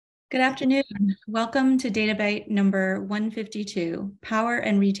Good afternoon. Welcome to Databite number 152, Power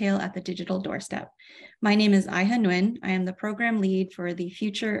and Retail at the Digital Doorstep. My name is Aiha Nguyen. I am the program lead for the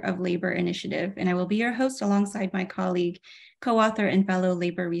Future of Labor Initiative, and I will be your host alongside my colleague, co-author and fellow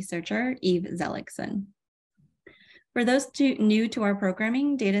labor researcher, Eve Zellickson. For those new to our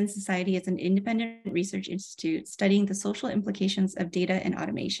programming, Data and Society is an independent research institute studying the social implications of data and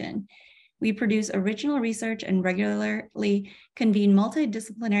automation. We produce original research and regularly convene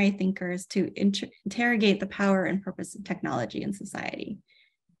multidisciplinary thinkers to interrogate the power and purpose of technology in society.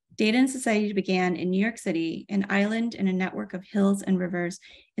 Data and Society began in New York City, an island in a network of hills and rivers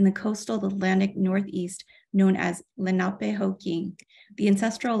in the coastal Atlantic Northeast known as Lenapehoking, the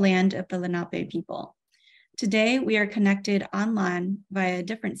ancestral land of the Lenape people. Today, we are connected online via a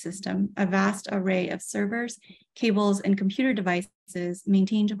different system, a vast array of servers, cables, and computer devices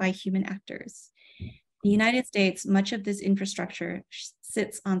maintained by human actors. In the United States, much of this infrastructure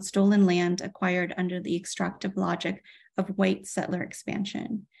sits on stolen land acquired under the extractive logic of white settler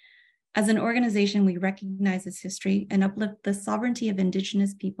expansion. As an organization, we recognize this history and uplift the sovereignty of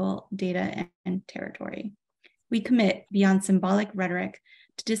Indigenous people, data, and territory. We commit, beyond symbolic rhetoric,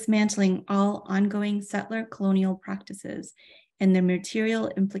 to dismantling all ongoing settler colonial practices and their material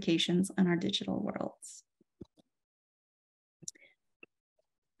implications on our digital worlds.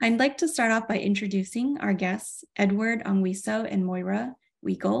 I'd like to start off by introducing our guests, Edward Ongweso and Moira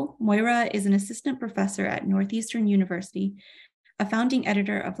Weigel. Moira is an assistant professor at Northeastern University, a founding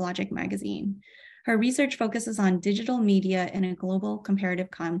editor of Logic magazine. Her research focuses on digital media in a global comparative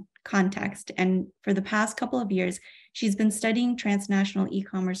context, and for the past couple of years, she's been studying transnational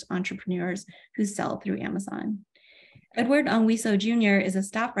e-commerce entrepreneurs who sell through Amazon. Edward Ongweso Jr. is a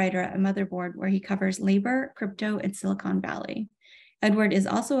staff writer at Motherboard, where he covers labor, crypto, and Silicon Valley. Edward is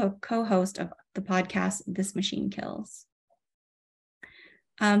also a co-host of the podcast This Machine Kills.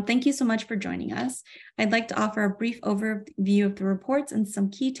 Thank you so much for joining us. I'd like to offer a brief overview of the reports and some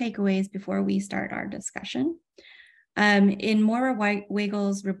key takeaways before we start our discussion. In Moira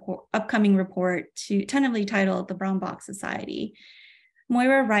Weigel's upcoming report, tentatively titled The Brown Box Society,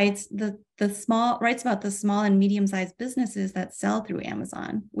 Moira writes about the small and medium-sized businesses that sell through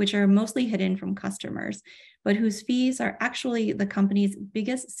Amazon, which are mostly hidden from customers, but whose fees are actually the company's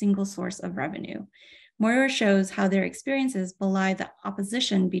biggest single source of revenue. Moira shows how their experiences belie the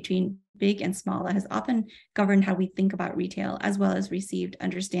opposition between big and small that has often governed how we think about retail, as well as received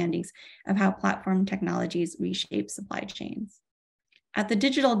understandings of how platform technologies reshape supply chains. At the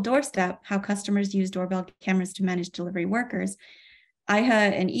Digital Doorstep, how customers use doorbell cameras to manage delivery workers, Aiha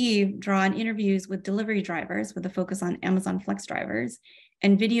and Eve draw on interviews with delivery drivers with a focus on Amazon Flex drivers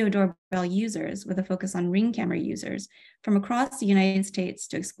and video doorbell users with a focus on Ring camera users from across the United States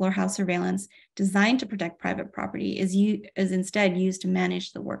to explore how surveillance designed to protect private property is instead used to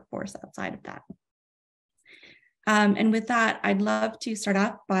manage the workforce outside of that. And with that, I'd love to start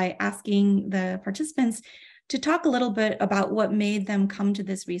off by asking the participants to talk a little bit about what made them come to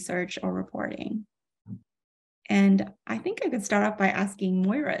this research or reporting. And I think I could start off by asking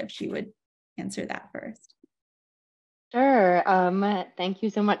Moira if she would answer that first. Sure. Thank you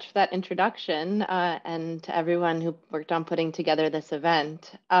so much for that introduction, and to everyone who worked on putting together this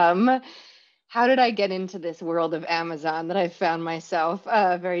event. How did I get into this world of Amazon that I found myself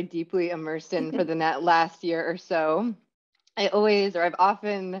very deeply immersed in for the last year or so? I've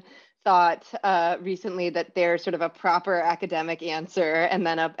often thought recently that there's sort of a proper academic answer and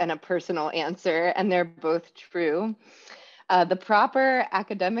then a personal answer, and they're both true. The proper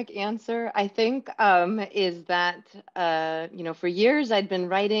academic answer, I think, is that, for years I'd been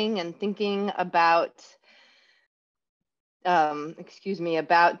writing and thinking about,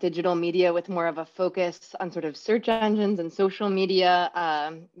 about digital media with more of a focus on sort of search engines and social media,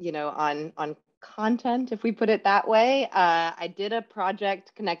 on content, if we put it that way. I did a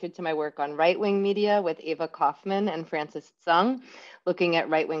project connected to my work on right-wing media with Ava Kaufman and Francis Tsung, looking at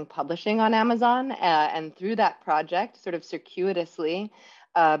right-wing publishing on Amazon. And through that project, sort of circuitously,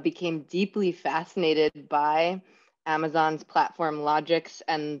 became deeply fascinated by Amazon's platform logics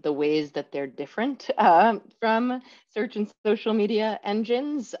and the ways that they're different from search and social media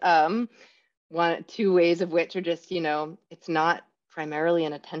engines. Two ways of which are just, it's not primarily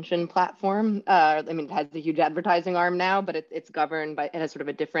an attention platform. It has a huge advertising arm now, but it's governed by, it has sort of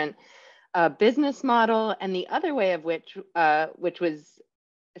a different business model. And the other way of which was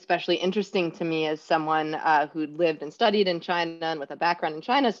especially interesting to me as someone who lived and studied in China and with a background in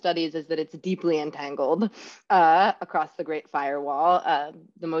China studies, is that it's deeply entangled across the Great Firewall.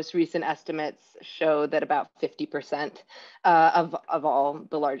 The most recent estimates show that about 50% of all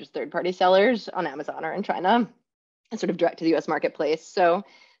the largest third-party sellers on Amazon are in China, and sort of direct to the US marketplace. So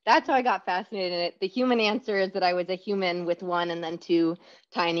that's how I got fascinated in it. The human answer is that I was a human with one and then two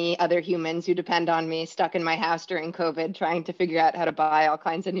tiny other humans who depend on me, stuck in my house during COVID, trying to figure out how to buy all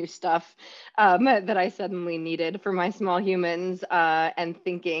kinds of new stuff that I suddenly needed for my small humans, and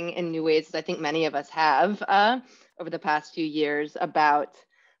thinking in new ways, as I think many of us have over the past few years, about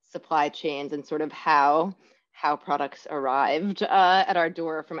supply chains and sort of how products arrived at our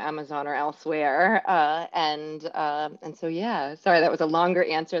door from Amazon or elsewhere. And so, yeah, sorry, that was a longer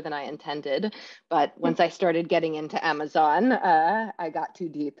answer than I intended. But once I started getting into Amazon, I got too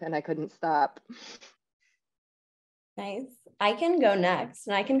deep and I couldn't stop. Nice. I can go next,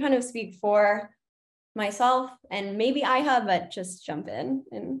 and I can kind of speak for myself and maybe Iha, but just jump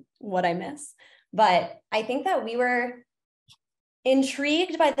in what I miss. But I think that we were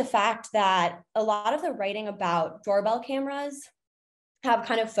intrigued by the fact that a lot of the writing about doorbell cameras have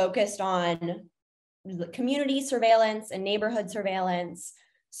kind of focused on community surveillance and neighborhood surveillance.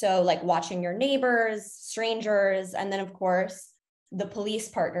 So like watching your neighbors, strangers, and then of course, the police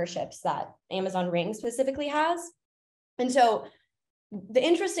partnerships that Amazon Ring specifically has. And so the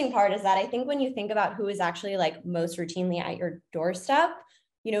interesting part is that I think when you think about who is actually like most routinely at your doorstep,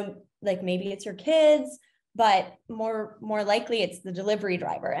 you know, like maybe it's your kids, but more likely it's the delivery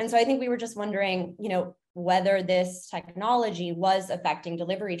driver. And so I think we were just wondering, you know, whether this technology was affecting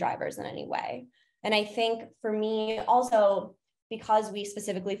delivery drivers in any way. And I think for me also, because we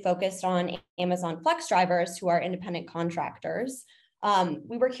specifically focused on Amazon Flex drivers who are independent contractors,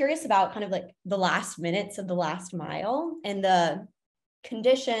 we were curious about kind of like the last minutes of the last mile and the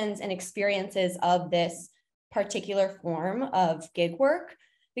conditions and experiences of this particular form of gig work,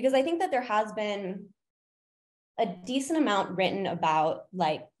 because I think that there has been a decent amount written about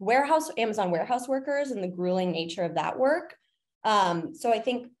like Amazon warehouse workers and the grueling nature of that work. So I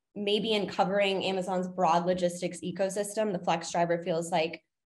think maybe in covering Amazon's broad logistics ecosystem, the Flex driver feels like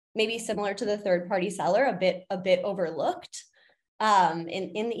maybe similar to the third-party seller, a bit overlooked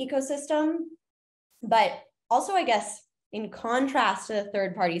in the ecosystem. But also, I guess, in contrast to the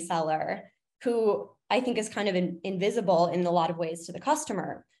third-party seller, who I think is kind of invisible in a lot of ways to the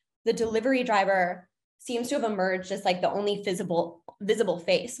customer, the delivery driver seems to have emerged as like the only visible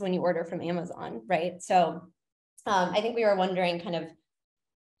face when you order from Amazon, right? So I think we were wondering kind of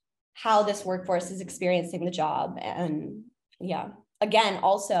how this workforce is experiencing the job. And yeah, again,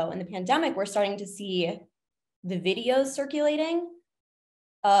 also in the pandemic, we're starting to see the videos circulating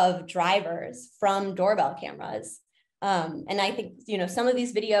of drivers from doorbell cameras. And I think, you know, some of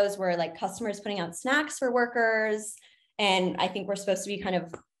these videos were like customers putting out snacks for workers. And I think we're supposed to be kind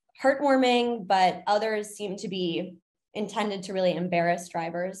of heartwarming, but others seem to be intended to really embarrass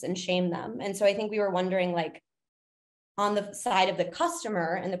drivers and shame them. And so I think we were wondering, like, on the side of the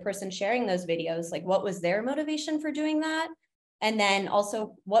customer and the person sharing those videos, like what was their motivation for doing that? And then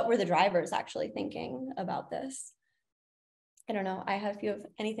also, what were the drivers actually thinking about this? I don't know. If you have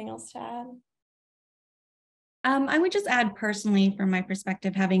anything else to add. I would just add personally, from my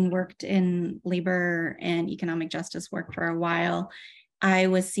perspective, having worked in labor and economic justice work for a while, I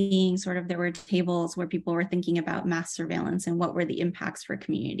was seeing sort of there were tables where people were thinking about mass surveillance and what were the impacts for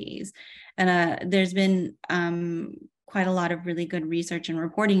communities. And there's been quite a lot of really good research and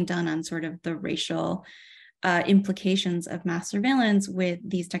reporting done on sort of the racial implications of mass surveillance with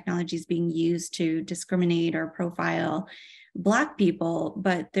these technologies being used to discriminate or profile Black people.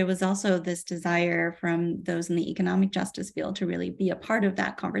 But there was also this desire from those in the economic justice field to really be a part of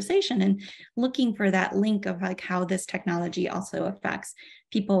that conversation and looking for that link of like how this technology also affects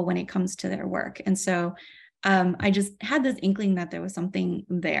people when it comes to their work. And so I just had this inkling that there was something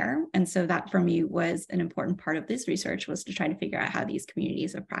there. And so that for me was an important part of this research, was to try to figure out how these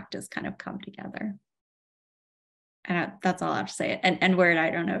communities of practice kind of come together. And that's all I have to say. And Word,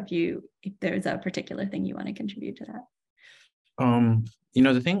 I don't know if there's a particular thing you want to contribute to that. You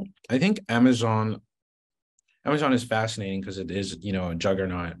know, I think Amazon is fascinating because it is, you know, a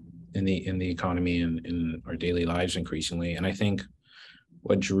juggernaut in the economy and in our daily lives increasingly. And I think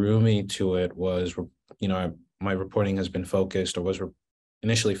what drew me to it was, you know, my reporting has been focused, or was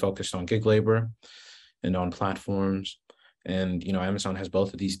initially focused, on gig labor and on platforms. And, you know, Amazon has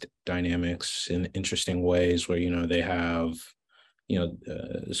both of these dynamics in interesting ways where, you know, they have, you know,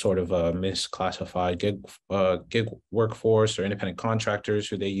 sort of a misclassified gig workforce or independent contractors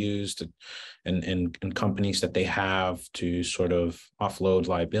who they use to, and companies that they have to sort of offload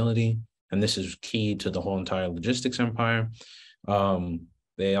liability. And this is key to the whole entire logistics empire.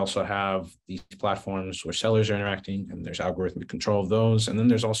 They also have these platforms where sellers are interacting, and there's algorithmic control of those. And then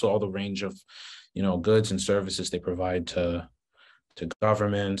there's also all the range of, you know, goods and services they provide to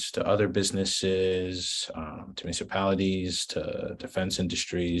governments, to other businesses, to municipalities, to defense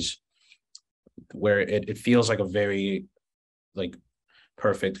industries, where it feels like a very like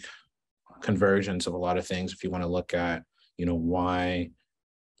perfect convergence of a lot of things. If you want to look at, why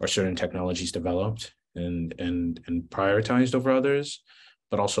are certain technologies developed and prioritized over others,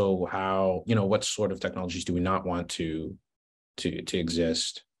 but also how, what sort of technologies do we not want to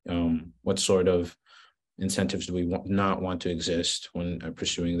exist? What sort of incentives do we not want to exist when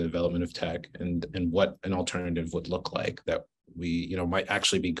pursuing the development of tech, and what an alternative would look like that we, might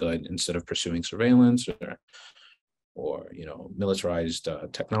actually be good instead of pursuing surveillance or militarized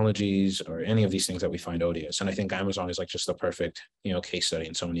technologies or any of these things that we find odious. And I think Amazon is like just the perfect, case study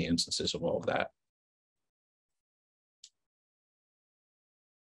in so many instances of all of that.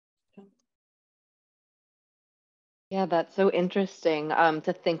 Yeah, that's so interesting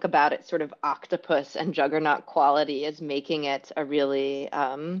to think about it sort of octopus and juggernaut quality as making it a really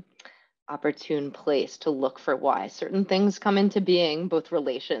opportune place to look for why certain things come into being, both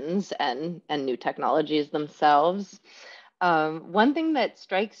relations and new technologies themselves. One thing that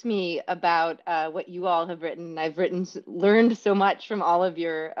strikes me about what you all have written, I've learned so much from all of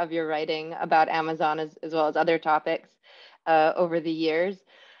your writing about Amazon as well as other topics over the years,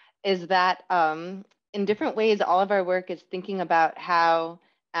 is that in different ways, all of our work is thinking about how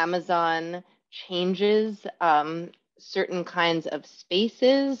Amazon changes certain kinds of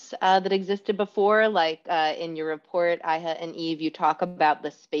spaces that existed before. Like in your report, Iha and Eve, you talk about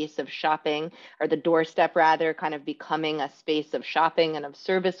the space of shopping, or the doorstep rather, kind of becoming a space of shopping and of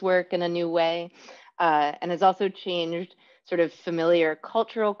service work in a new way, and has also changed sort of familiar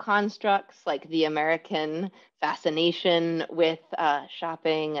cultural constructs like the American fascination with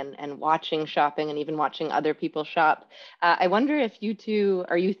shopping and watching shopping and even watching other people shop. I wonder if you two,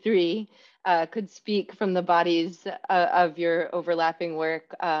 or you three, could speak from the bodies of your overlapping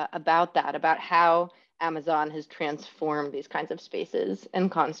work about that, about how Amazon has transformed these kinds of spaces and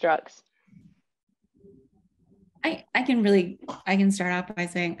constructs. I can start off by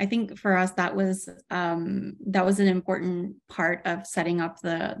saying, I think for us, that was an important part of setting up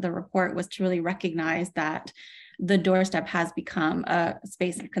the report, was to really recognize that the doorstep has become a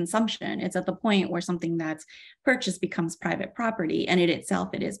space of consumption. It's at the point where something that's purchased becomes private property, and it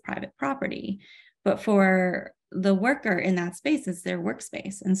is private property. But for the worker in that space, it's their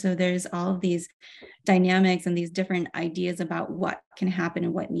workspace. And so there's all of these dynamics and these different ideas about what can happen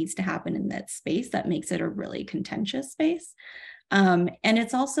and what needs to happen in that space that makes it a really contentious space. And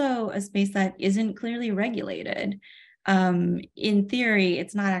it's also a space that isn't clearly regulated. In theory,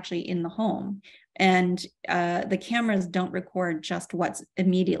 it's not actually in the home. And the cameras don't record just what's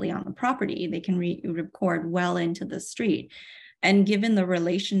immediately on the property. They can record well into the street. And given the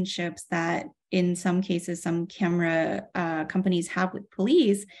relationships that in some cases some camera companies have with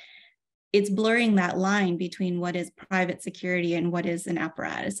police, it's blurring that line between what is private security and what is an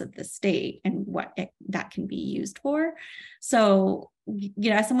apparatus of the state and what that can be used for. So,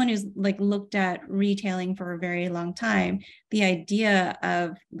 as someone who's like looked at retailing for a very long time, the idea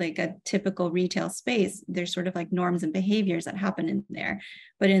of like a typical retail space, there's sort of like norms and behaviors that happen in there.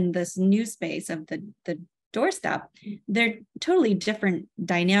 But in this new space of the doorstep, they're totally different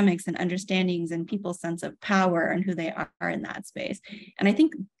dynamics and understandings and people's sense of power and who they are in that space. And I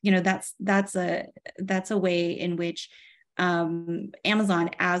think that's a way in which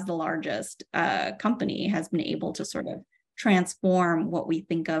Amazon, as the largest company, has been able to sort of transform what we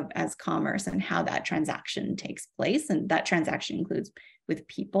think of as commerce and how that transaction takes place, and that transaction includes with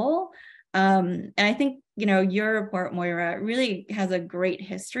people. And I think, your report, Moira, really has a great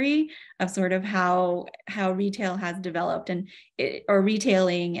history of sort of how retail has developed or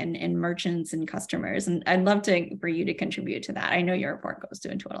retailing and merchants and customers. And I'd love for you to contribute to that. I know your report goes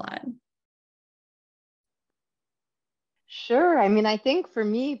into it a lot. Sure. I mean, I think for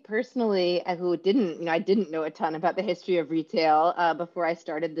me personally, who didn't, I didn't know a ton about the history of retail before I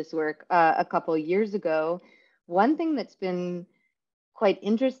started this work a couple of years ago. One thing that's been quite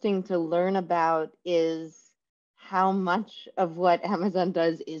interesting to learn about is how much of what Amazon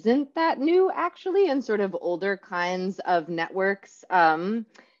does isn't that new, actually, and sort of older kinds of networks,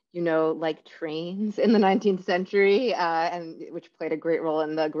 like trains in the 19th century, and which played a great role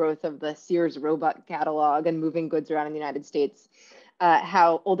in the growth of the Sears Roebuck catalog and moving goods around in the United States.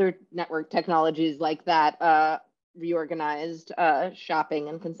 How older network technologies like that reorganized shopping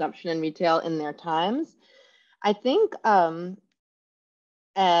and consumption and retail in their times. I think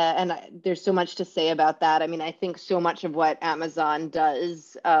there's so much to say about that. I mean, I think so much of what Amazon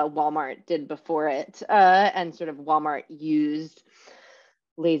does, Walmart did before it, and sort of Walmart used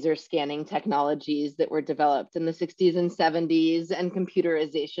laser scanning technologies that were developed in the 60s and 70s, and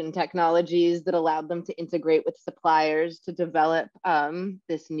computerization technologies that allowed them to integrate with suppliers to develop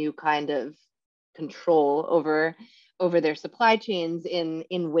this new kind of control over their supply chains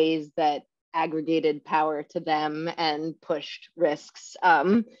in ways that aggregated power to them and pushed risks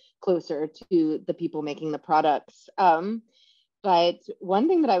closer to the people making the products. But one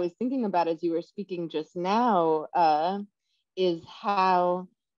thing that I was thinking about as you were speaking just now is how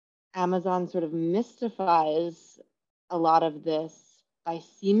Amazon sort of mystifies a lot of this by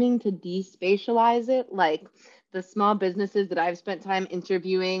seeming to despatialize it. Like the small businesses that I've spent time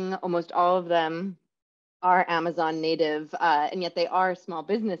interviewing, almost all of them are Amazon native, and yet they are small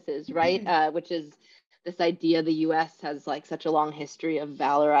businesses, right? Which is this idea the US has like such a long history of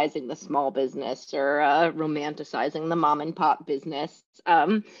valorizing the small business or romanticizing the mom and pop business.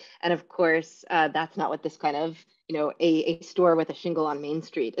 And of course, that's not what this kind of, a store with a shingle on Main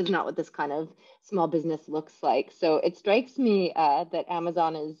Street is not what this kind of small business looks like. So it strikes me that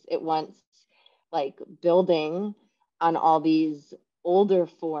Amazon is at once like building on all these older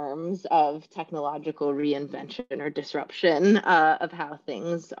forms of technological reinvention or disruption of how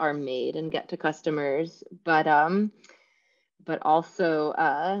things are made and get to customers, but also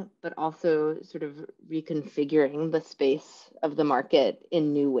sort of reconfiguring the space of the market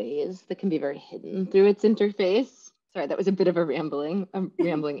in new ways that can be very hidden through its interface. Sorry, that was a bit of a rambling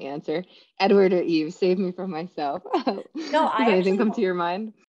answer. Edward or Eve, save me from myself. No, Does anything come to your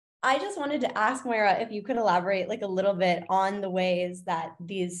mind? I just wanted to ask Moira if you could elaborate like a little bit on the ways that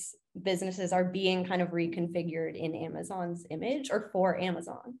these businesses are being kind of reconfigured in Amazon's image or for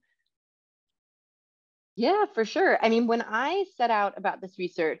Amazon. Yeah, for sure. I mean, when I set out about this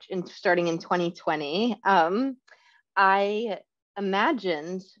research starting in 2020, I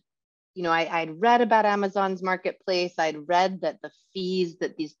imagined, I'd read about Amazon's marketplace. I'd read that the fees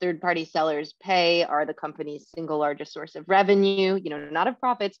that these third-party sellers pay are the company's single largest source of revenue, not of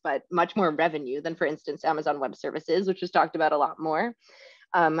profits, but much more revenue than, for instance, Amazon Web Services, which was talked about a lot more.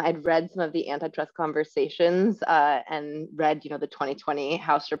 I'd read some of the antitrust conversations and read, the 2020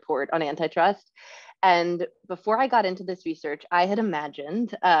 House report on antitrust. And before I got into this research, I had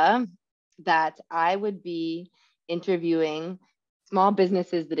imagined that I would be interviewing small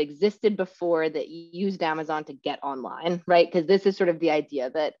businesses that existed before that used Amazon to get online, right? Because this is sort of the idea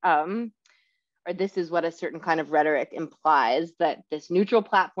that, or this is what a certain kind of rhetoric implies, that this neutral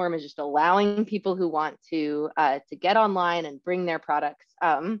platform is just allowing people who want to get online and bring their products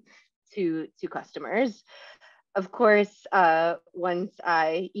to customers. Of course, once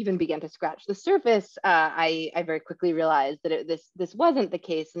I even began to scratch the surface, I very quickly realized that this wasn't the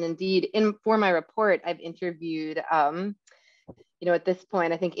case. And indeed, for my report, I've interviewed, at this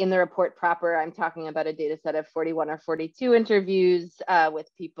point, I think in the report proper, I'm talking about a data set of 41 or 42 interviews with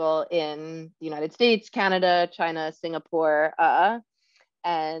people in the United States, Canada, China, Singapore,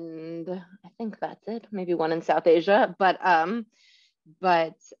 and I think that's it, maybe one in South Asia. But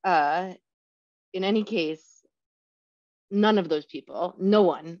in any case, none of those people, no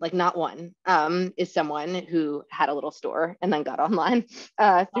one, like not one, is someone who had a little store and then got online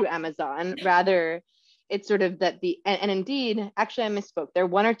through Amazon. Rather, it's sort of that and indeed, actually I misspoke. There are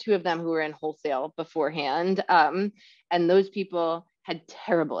one or two of them who were in wholesale beforehand. And those people had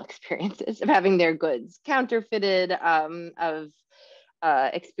terrible experiences of having their goods counterfeited, of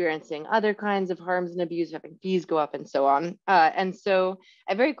experiencing other kinds of harms and abuse, having fees go up and so on. And so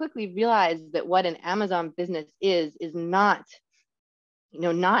I very quickly realized that what an Amazon business is not,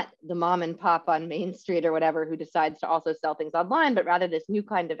 not the mom and pop on Main Street or whatever who decides to also sell things online, but rather this new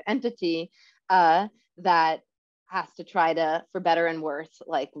kind of entity that has to try to, for better and worse,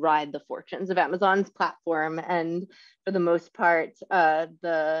 like ride the fortunes of Amazon's platform. And for the most part,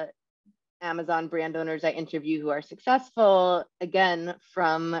 the Amazon brand owners I interview who are successful, again,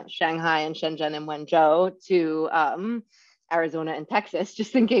 from Shanghai and Shenzhen and Wenzhou to Arizona and Texas,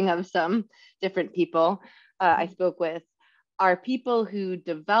 just thinking of some different people I spoke with, are people who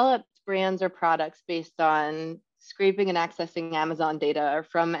developed brands or products based on scraping and accessing Amazon data or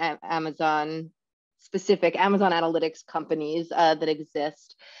from Amazon specific Amazon analytics companies that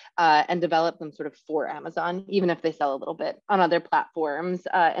exist and develop them sort of for Amazon, even if they sell a little bit on other platforms.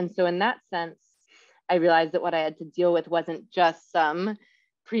 And so in that sense, I realized that what I had to deal with wasn't just some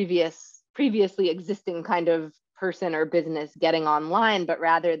previously existing kind of person or business getting online, but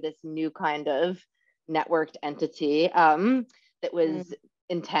rather this new kind of networked entity that was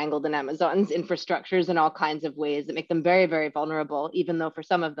entangled in Amazon's infrastructures in all kinds of ways that make them very, very vulnerable, even though for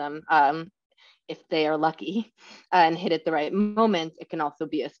some of them, if they are lucky and hit at the right moment, it can also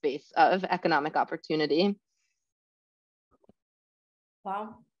be a space of economic opportunity.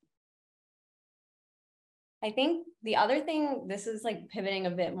 Wow. I think the other thing, this is like pivoting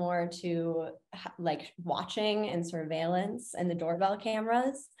a bit more to like watching and surveillance and the doorbell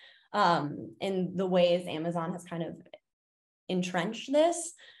cameras, in the ways Amazon has kind of entrenched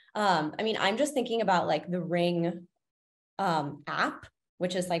this. I mean, I'm just thinking about like the Ring app,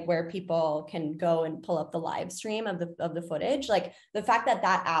 which is like where people can go and pull up the live stream of the footage. Like the fact that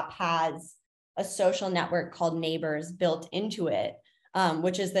that app has a social network called Neighbors built into it,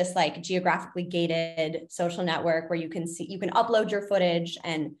 which is this like geographically gated social network where you can upload your footage.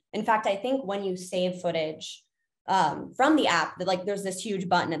 And in fact, I think when you save footage from the app, that like there's this huge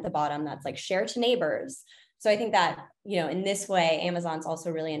button at the bottom that's like share to neighbors. So I think that, you know, in this way, Amazon's also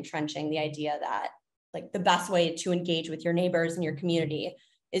really entrenching the idea that like the best way to engage with your neighbors and your community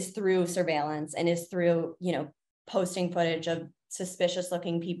is through surveillance and is through, you know, posting footage of suspicious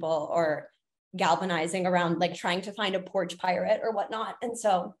looking people or galvanizing around like trying to find a porch pirate or whatnot. And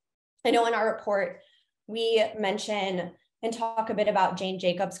so I know in our report, we mention and talk a bit about Jane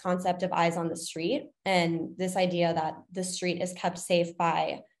Jacobs' concept of eyes on the street and this idea that the street is kept safe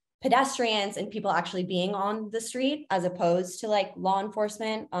by pedestrians and people actually being on the street as opposed to like law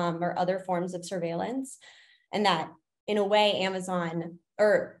enforcement or other forms of surveillance. And that in a way,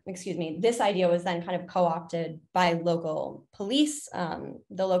 this idea was then kind of co-opted by local police,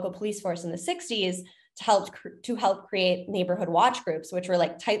 the local police force in the 60s to help create neighborhood watch groups, which were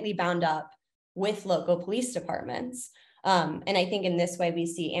like tightly bound up with local police departments. And I think in this way, we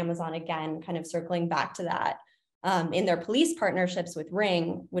see Amazon again, kind of circling back to that in their police partnerships with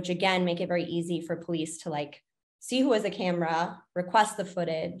Ring, which again, make it very easy for police to like see who has a camera, request the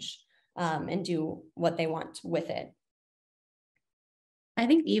footage, and do what they want with it. I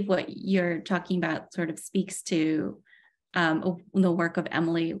think, Eve, what you're talking about sort of speaks to the work of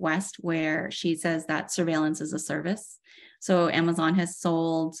Emily West, where she says that surveillance is a service. So Amazon has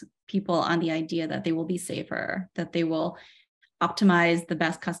sold people on the idea that they will be safer, that they will optimize the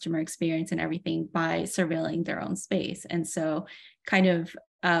best customer experience and everything by surveilling their own space. And so kind of,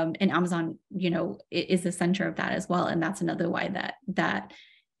 and Amazon, you know, is the center of that as well. And that's another way that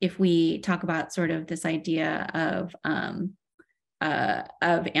if we talk about sort of this idea of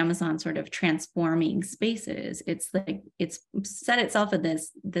Amazon sort of transforming spaces, it's like it's set itself at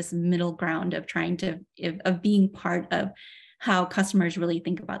this middle ground of of being part of how customers really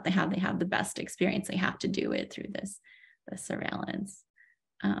think about how they have the best experience. They have to do it through the surveillance.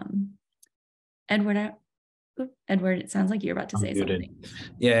 Edward, it sounds like you're about to say something.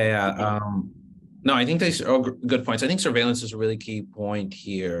 Yeah. No, I think these are good points. I think surveillance is a really key point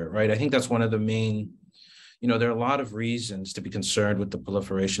here, right? I think that's one of the main, you know, there are a lot of reasons to be concerned with the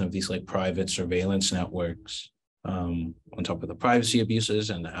proliferation of these like private surveillance networks, on top of the privacy abuses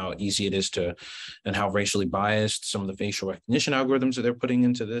and how easy it is and how racially biased some of the facial recognition algorithms that they're putting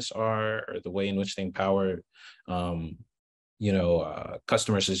into this are, or the way in which they empower,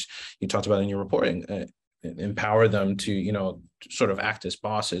 customers, as you talked about in your reporting, empower them to, you know, sort of act as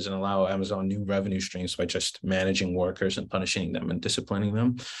bosses and allow Amazon new revenue streams by just managing workers and punishing them and disciplining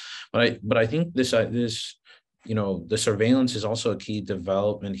them. But I think this, you know, the surveillance is also a key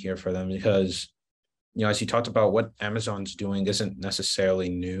development here for them because, you know, as you talked about, what Amazon's doing isn't necessarily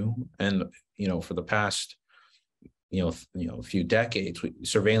new. And, you know, for the past, a few decades,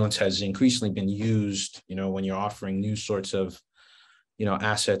 surveillance has increasingly been used, you know, when you're offering new sorts of, you know,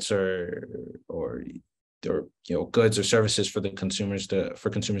 assets or you know, goods or services for consumers to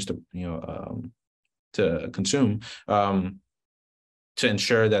consume, to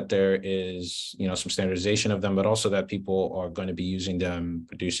ensure that there is, you know, some standardization of them, but also that people are going to be using them,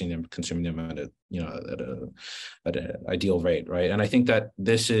 producing them, consuming them at an ideal rate, right? And I think that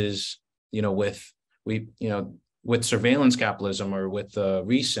this is, you know, with surveillance capitalism, or with the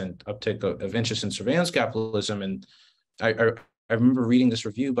recent uptick of interest in surveillance capitalism, and I remember reading this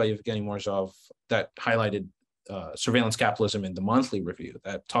review by Evgeny Morzov that highlighted surveillance capitalism in the monthly review,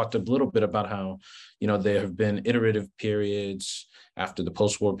 that talked a little bit about how, you know, there have been iterative periods after the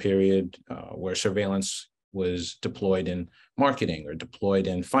post-war period where surveillance was deployed in marketing or deployed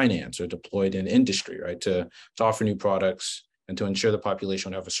in finance or deployed in industry, right, to offer new products and to ensure the population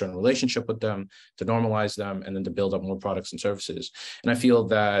would have a certain relationship with them, to normalize them, and then to build up more products and services. And I feel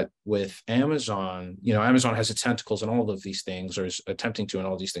that with Amazon, you know, Amazon has its tentacles in all of these things, or is attempting to in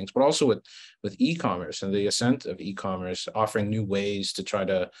all these things, but also with e-commerce and the ascent of e-commerce, offering new ways to try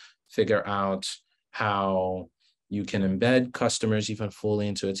to figure out how you can embed customers even fully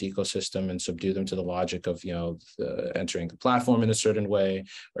into its ecosystem and subdue them to the logic of, you know, entering the platform in a certain way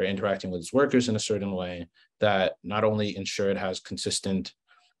or interacting with its workers in a certain way that not only ensure it has consistent,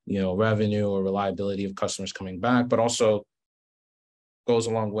 you know, revenue or reliability of customers coming back, but also goes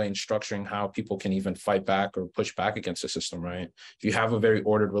a long way in structuring how people can even fight back or push back against the system, right? If you have a very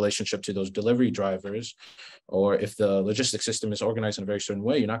ordered relationship to those delivery drivers, or if the logistics system is organized in a very certain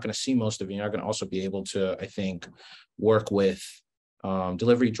way, you're not going to see most of it. You're not going to also be able to, I think, work with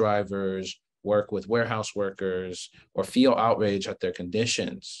delivery drivers, work with warehouse workers, or feel outrage at their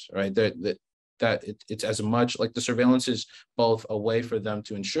conditions, right? It's as much like the surveillance is both a way for them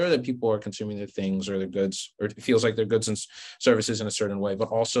to ensure that people are consuming their things or their goods, or it feels like their goods and services in a certain way, but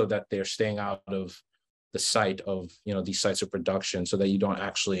also that they're staying out of the sight of, these sites of production, so that you don't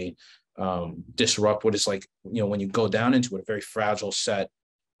actually disrupt what is like, when you go down into it, a very fragile set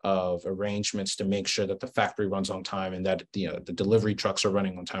of arrangements to make sure that the factory runs on time and that the delivery trucks are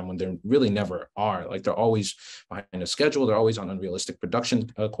running on time, when they really never are. Like, they're always behind a schedule, they're always on unrealistic production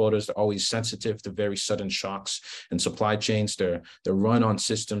quotas, they're always sensitive to very sudden shocks and supply chains. They're run on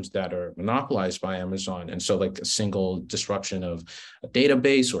systems that are monopolized by Amazon, and so like a single disruption of a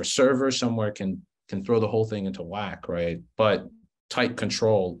database or a server somewhere can throw the whole thing into whack, right? But tight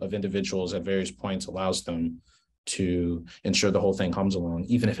control of individuals at various points allows them to ensure the whole thing hums along,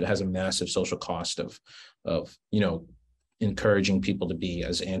 even if it has a massive social cost of encouraging people to be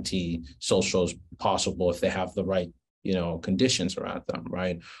as anti-social as possible if they have the right conditions around them,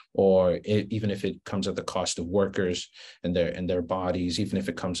 right? Or even if it comes at the cost of workers and their bodies, even if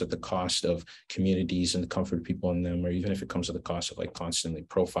it comes at the cost of communities and the comfort of people in them, or even if it comes at the cost of like constantly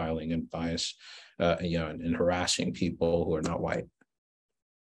profiling and bias, and harassing people who are not white.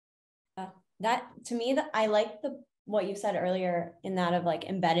 That to me, that I like what you said earlier in that of like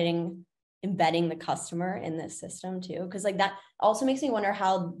embedding the customer in this system too, because like that also makes me wonder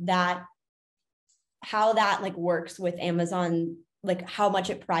how that like works with Amazon, like how much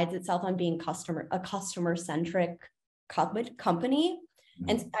it prides itself on being a customer centric company. Mm-hmm.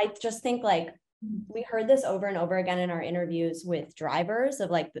 And I just think like we heard this over and over again in our interviews with drivers of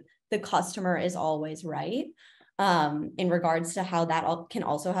like the customer is always right. In regards to how that can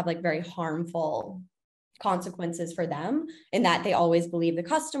also have like very harmful consequences for them, in that they always believe the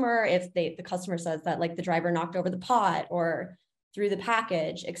customer if the customer says that like the driver knocked over the pot or threw the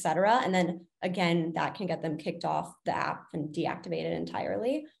package, etc. And then again, that can get them kicked off the app and deactivated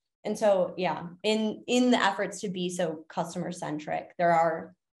entirely. And so, yeah, in the efforts to be so customer centric, there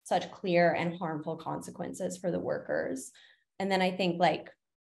are such clear and harmful consequences for the workers. And then I think like,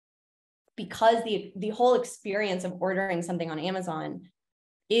 because the whole experience of ordering something on Amazon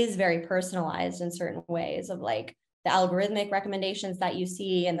is very personalized in certain ways, of like the algorithmic recommendations that you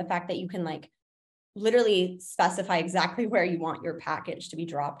see and the fact that you can like literally specify exactly where you want your package to be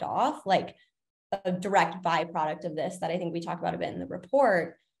dropped off. Like a direct byproduct of this that I think we talked about a bit in the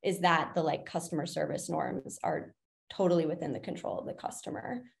report is that the like customer service norms are totally within the control of the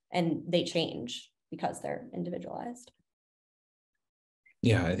customer, and they change because they're individualized.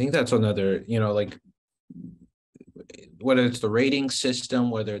 Yeah, I think that's another, like whether it's the rating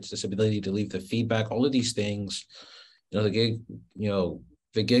system, whether it's this ability to leave the feedback, all of these things, the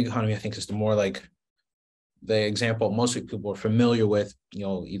gig economy, I think is the more like the example most people are familiar with,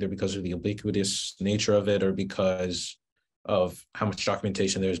 either because of the ubiquitous nature of it or because of how much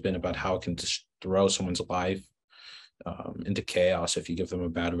documentation there's been about how it can just throw someone's life into chaos if you give them a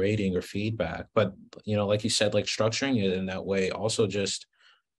bad rating or feedback. But, like you said, like structuring it in that way also just,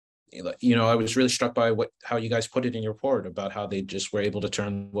 I was really struck by how you guys put it in your report about how they just were able to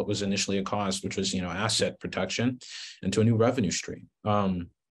turn what was initially a cost, which was, asset protection, into a new revenue stream.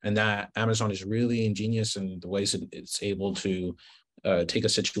 And that Amazon is really ingenious in the ways that it's able to take a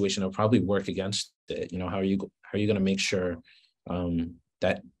situation that will probably work against it. How are you going to make sure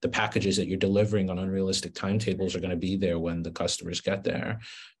that the packages that you're delivering on unrealistic timetables are going to be there when the customers get there?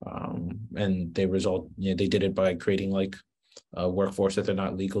 And they did it by creating like a workforce that they're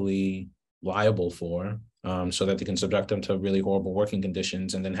not legally liable for, so that they can subject them to really horrible working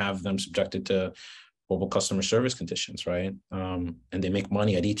conditions and then have them subjected to horrible customer service conditions, right? And they make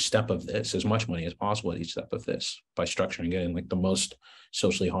money at each step of this, as much money as possible at each step of this, by structuring it in like the most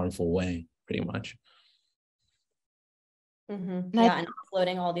socially harmful way, pretty much. Mm-hmm. Yeah, and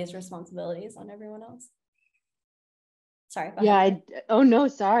offloading all these responsibilities on everyone else. Sorry. Yeah. Oh no,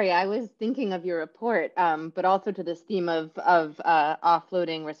 sorry. I was thinking of your report, but also to this theme of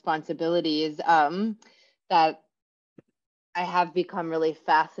offloading responsibilities. That I have become really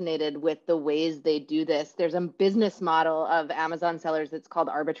fascinated with the ways they do this. There's a business model of Amazon sellers that's called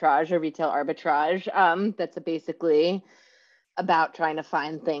arbitrage, or retail arbitrage. That's basically about trying to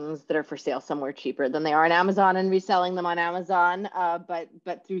find things that are for sale somewhere cheaper than they are on Amazon and reselling them on Amazon.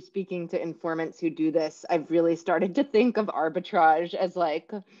 But through speaking to informants who do this, I've really started to think of arbitrage as like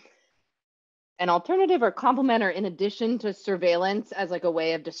an alternative or complement or in addition to surveillance as like a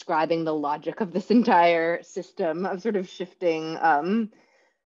way of describing the logic of this entire system of sort of shifting,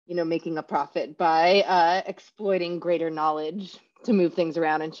 making a profit by exploiting greater knowledge to move things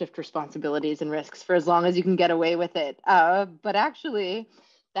around and shift responsibilities and risks for as long as you can get away with it. But actually,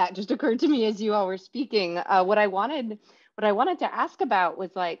 that just occurred to me as you all were speaking. What I wanted to ask about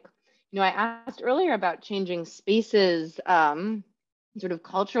was like, I asked earlier about changing spaces, sort of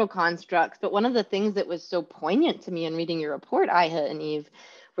cultural constructs, but one of the things that was so poignant to me in reading your report, Iha and Eve,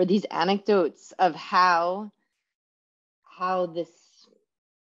 were these anecdotes of how this,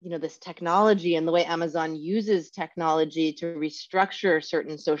 this technology and the way Amazon uses technology to restructure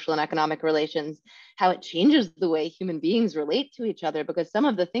certain social and economic relations, how it changes the way human beings relate to each other, because some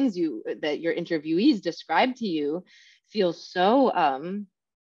of the things that your interviewees described to you feel so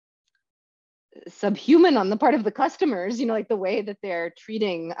subhuman on the part of the customers, like the way that they're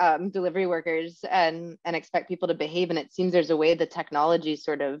treating delivery workers and expect people to behave. And it seems there's a way the technology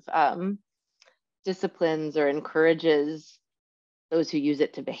sort of disciplines or encourages those who use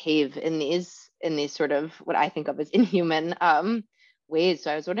it to behave in these sort of what I think of as inhuman ways.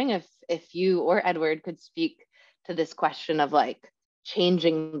 So I was wondering if you or Edward could speak to this question of like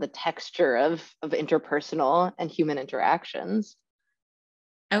changing the texture of interpersonal and human interactions.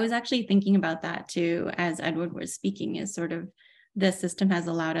 I was actually thinking about that too, as Edward was speaking, is sort of the system has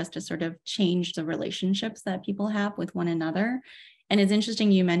allowed us to sort of change the relationships that people have with one another. And it's interesting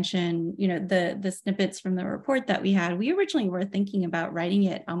you mentioned, the snippets from the report that we had. We originally were thinking about writing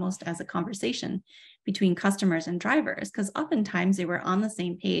it almost as a conversation between customers and drivers, because oftentimes they were on the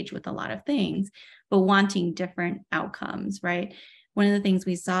same page with a lot of things, but wanting different outcomes, right? One of the things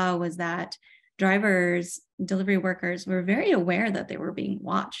we saw was that drivers, delivery workers were very aware that they were being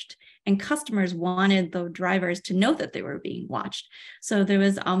watched, and customers wanted the drivers to know that they were being watched. So there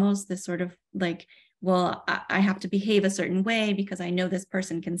was almost this sort of like, well, I have to behave a certain way because I know this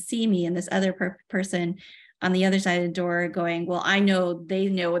person can see me, and this other person on the other side of the door going, well, I know they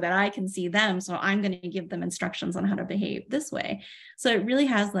know that I can see them, so I'm going to give them instructions on how to behave this way. So it really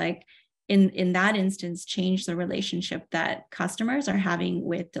has like, in that instance, changed the relationship that customers are having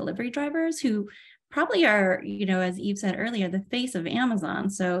with delivery drivers, who probably are, as Eve said earlier, the face of Amazon.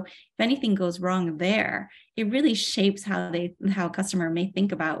 So if anything goes wrong there, it really shapes how a customer may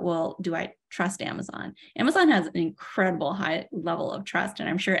think about, well, do I trust Amazon? Amazon has an incredible high level of trust. And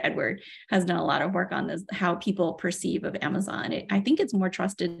I'm sure Edward has done a lot of work on this, how people perceive of Amazon. I think it's more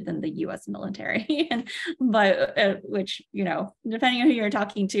trusted than the US military, but which, depending on who you're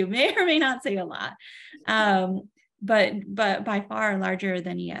talking to, may or may not say a lot. But by far larger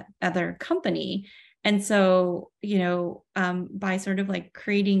than any other company. And so, by sort of like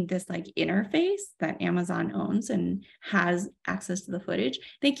creating this like interface that Amazon owns and has access to the footage,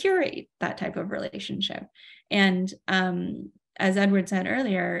 they curate that type of relationship. And as Edward said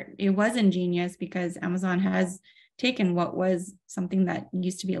earlier, it was ingenious because Amazon has taken what was something that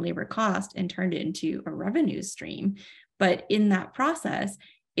used to be a labor cost and turned it into a revenue stream. But in that process,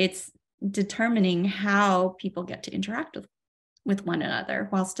 it's determining how people get to interact with one another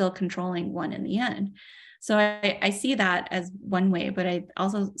while still controlling one in the end. So I see that as one way, but I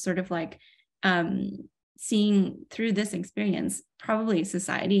also sort of like seeing through this experience, probably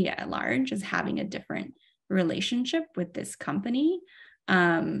society at large is having a different relationship with this company,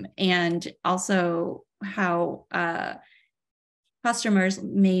 and also how customers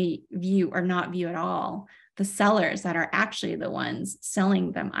may view or not view at all the sellers that are actually the ones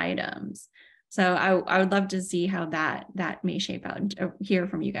selling them items. So I would love to see how that may shape out, and hear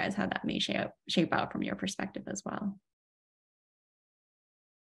from you guys how that may shape out from your perspective as well.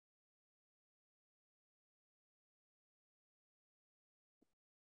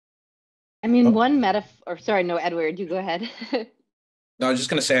 I mean, one metaphor, sorry, no, Edward, you go ahead. No, I was just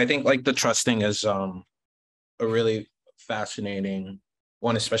going to say, I think like the trust thing is a really fascinating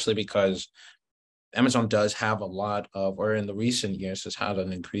one, especially because Amazon does have a lot of, or in the recent years has had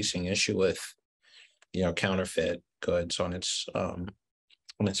an increasing issue with, counterfeit goods on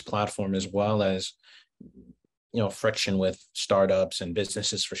its platform, as well as, friction with startups and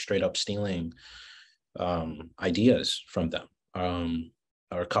businesses for straight up stealing ideas from them,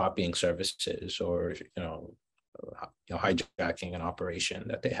 or copying services, or, hijacking an operation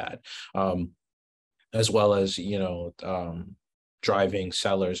that they had, as well as, driving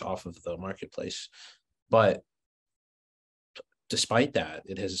sellers off of the marketplace. But despite that,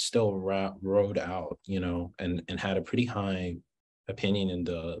 it has still rode out, and had a pretty high opinion in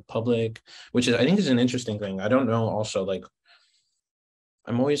the public, which I think is an interesting thing. I don't know also, like,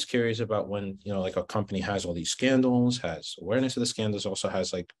 I'm always curious about when, you know, like a company has all these scandals, has awareness of the scandals, also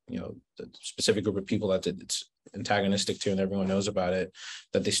has like, you know, the specific group of people that it's antagonistic to and everyone knows about it,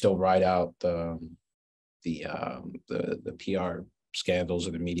 that they still ride out the PR scandals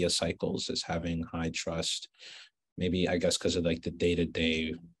or the media cycles as having high trust. Maybe, I guess, because of like the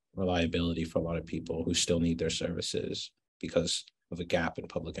day-to-day reliability for a lot of people who still need their services because of a gap in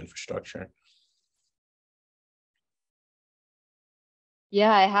public infrastructure.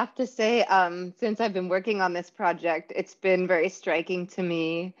 Yeah, I have to say, since I've been working on this project, it's been very striking to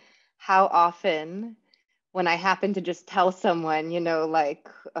me how often when I happen to just tell someone, you know, like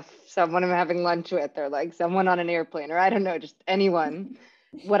someone I'm having lunch with, or like someone on an airplane, or I don't know, just anyone,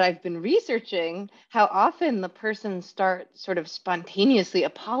 what I've been researching, how often the person starts sort of spontaneously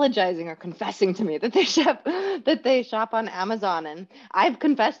apologizing or confessing to me that they shop on Amazon. And I've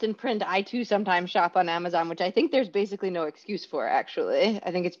confessed in print, I too sometimes shop on Amazon, which I think there's basically no excuse for, actually.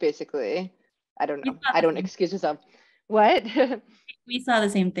 I think it's basically, I don't know, I don't excuse myself. What? We saw the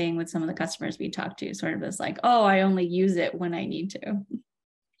same thing with some of the customers we talked to, sort of this like, oh, I only use it when I need to.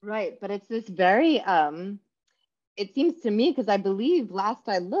 Right, but it's this very, it seems to me, because I believe last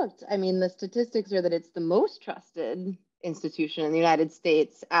I looked, I mean, the statistics are that it's the most trusted institution in the United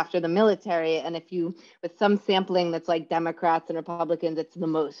States after the military. And if you, with some sampling that's like Democrats and Republicans, it's the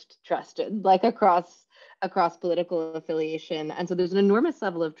most trusted, like across political affiliation. And so there's an enormous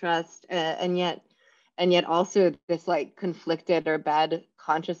level of trust, and yet also this like conflicted or bad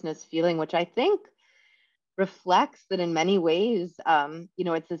consciousness feeling, which I think reflects that in many ways, you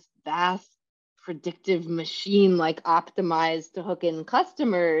know, it's this vast predictive machine, like optimized to hook in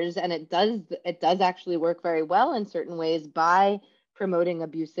customers, and it does actually work very well in certain ways by promoting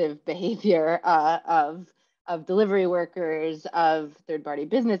abusive behavior of delivery workers, of third-party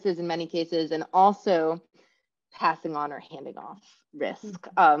businesses in many cases, and also passing on or handing off risk.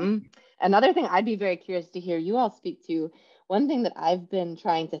 Another thing I'd be very curious to hear you all speak to, one thing that I've been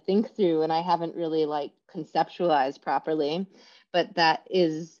trying to think through and I haven't really like conceptualized properly, but that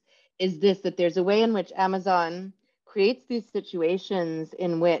is this, that there's a way in which Amazon creates these situations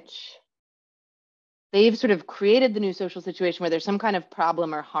in which they've sort of created the new social situation where there's some kind of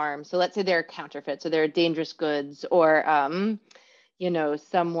problem or harm. So let's say there are counterfeits, or there are dangerous goods, or you know,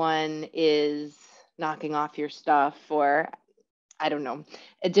 someone is knocking off your stuff, or I don't know.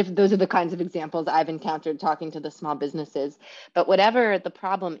 Those are the kinds of examples I've encountered talking to the small businesses. But whatever the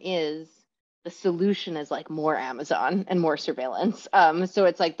problem is, the solution is like more Amazon and more surveillance. So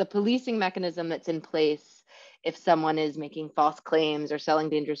it's like the policing mechanism that's in place if someone is making false claims or selling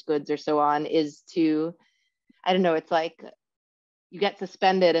dangerous goods or so on is to, I don't know, it's like you get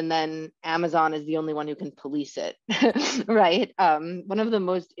suspended and then Amazon is the only one who can police it, right? One of the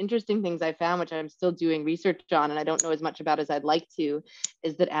most interesting things I found, which I'm still doing research on and I don't know as much about as I'd like to,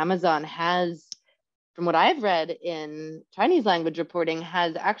 is that Amazon has, from what I've read in Chinese language reporting,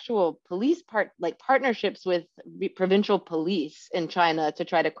 has actual police partnerships with provincial police in China to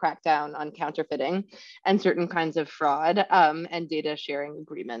try to crack down on counterfeiting and certain kinds of fraud, and data sharing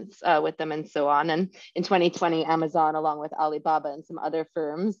agreements with them and so on. And in 2020, Amazon, along with Alibaba and some other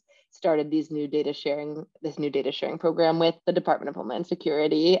firms, started this new data sharing program with the Department of Homeland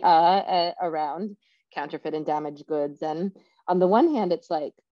Security around counterfeit and damaged goods. And on the one hand, it's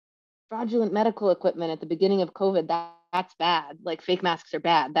like, fraudulent medical equipment at the beginning of COVID, that's bad. Like fake masks are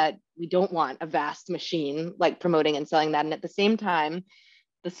bad, that we don't want a vast machine like promoting and selling that. And at the same time,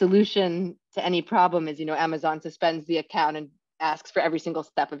 the solution to any problem is, you know, Amazon suspends the account and asks for every single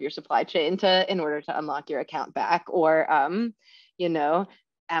step of your supply chain in order to unlock your account back. Or, you know,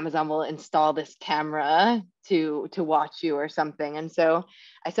 Amazon will install this camera to watch you or something. And so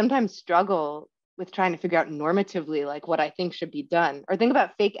I sometimes struggle with trying to figure out normatively like what I think should be done. Or think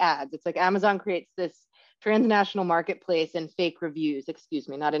about fake ads. It's like Amazon creates this transnational marketplace in fake reviews,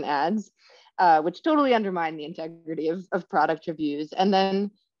 not in ads, which totally undermine the integrity of product reviews. And then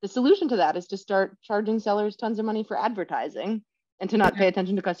the solution to that is to start charging sellers tons of money for advertising and to not pay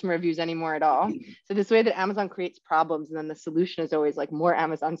attention to customer reviews anymore at all. So this way that Amazon creates problems, and then the solution is always like more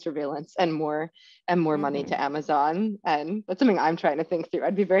Amazon surveillance and more money to Amazon. And that's something I'm trying to think through.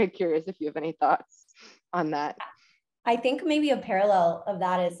 I'd be very curious if you have any thoughts on that. I think maybe a parallel of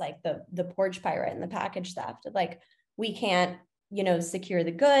that is like the porch pirate and the package theft. Like we can't, you know, secure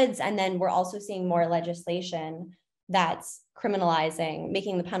the goods. And then we're also seeing more legislation that's criminalizing,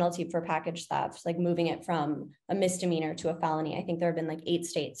 making the penalty for package theft, like moving it from a misdemeanor to a felony. I think there have been like 8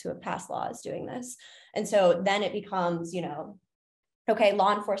 states who have passed laws doing this. And so then it becomes, you know, okay,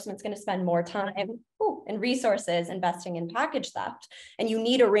 law enforcement's going to spend more time and resources investing in package theft. And you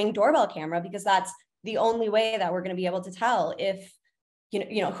need a Ring doorbell camera because that's the only way that we're going to be able to tell if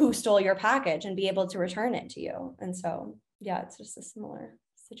who stole your package and be able to return it to you. And so, yeah, it's just a similar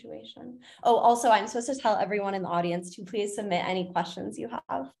situation. Oh, also, I'm supposed to tell everyone in the audience to please submit any questions you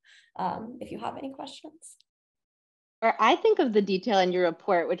have, if you have any questions. Or I think of the detail in your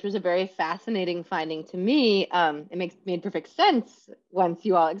report, which was a very fascinating finding to me. It made perfect sense once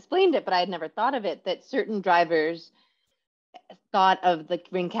you all explained it, but I had never thought of it, that certain drivers thought of the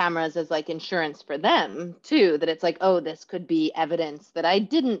Ring cameras as like insurance for them too, that it's like, oh, this could be evidence that I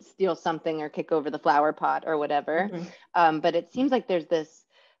didn't steal something or kick over the flower pot or whatever. But it seems like there's this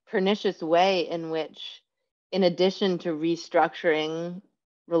pernicious way in which, in addition to restructuring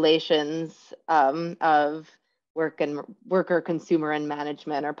relations of worker, consumer, and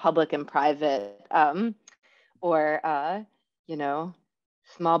management, or public and private, or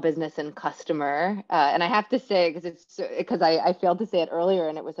small business and customer. And I have to say, because I failed to say it earlier,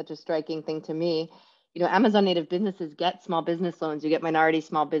 and it was such a striking thing to me, Amazon native businesses get small business loans. You get minority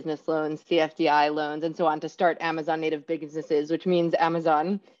small business loans, CFDI loans, and so on to start Amazon native businesses, which means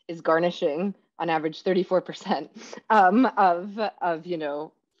Amazon is garnishing on average 34% of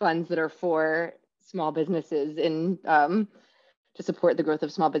funds that are for small businesses to support the growth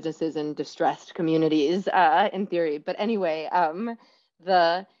of small businesses in distressed communities, in theory. But anyway,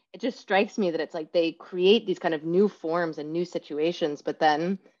 it just strikes me that it's like they create these kind of new forms and new situations, but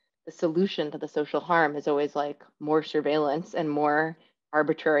then the solution to the social harm is always like more surveillance and more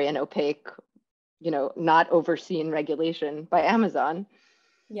arbitrary and opaque, not overseen regulation by Amazon.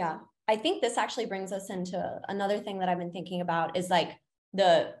 Yeah, I think this actually brings us into another thing that I've been thinking about, is like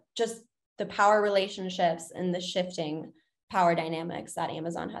the power relationships and the shifting power dynamics that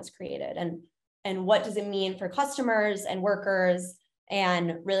Amazon has created, and what does it mean for customers and workers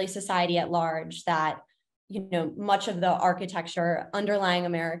and really society at large that much of the architecture underlying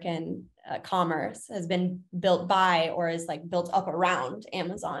American commerce has been built by, or is like built up around,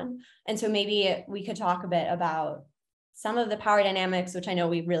 Amazon. And so maybe we could talk a bit about some of the power dynamics, which I know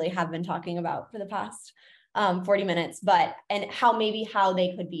we really have been talking about for the past 40 minutes, and how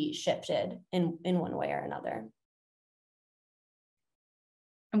they could be shifted in one way or another.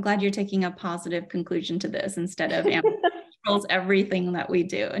 I'm glad you're taking a positive conclusion to this instead of Amazon controls everything that we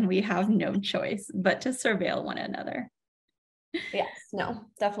do and we have no choice but to surveil one another. Yes, no,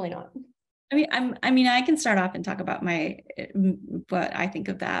 definitely not. I can start off and talk about what I think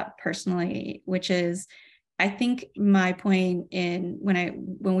of that personally, which is, I think my point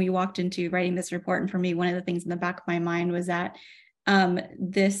when we walked into writing this report, and for me, one of the things in the back of my mind was that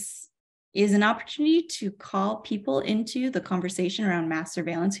this is an opportunity to call people into the conversation around mass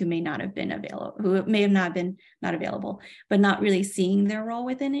surveillance who may not have been not available, but not really seeing their role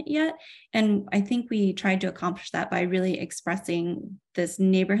within it yet. And I think we tried to accomplish that by really expressing this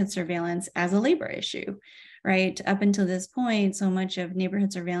neighborhood surveillance as a labor issue, right? Up until this point, so much of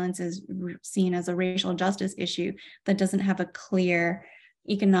neighborhood surveillance is seen as a racial justice issue that doesn't have a clear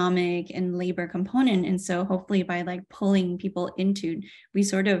economic and labor component. And so hopefully by like pulling people into, we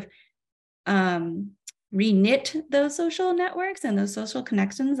sort of reknit those social networks and those social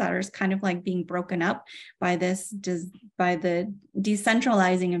connections that are kind of like being broken up by the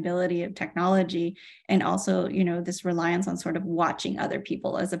decentralizing ability of technology, and also this reliance on sort of watching other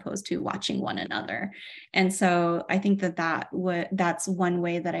people as opposed to watching one another. And so I think that's one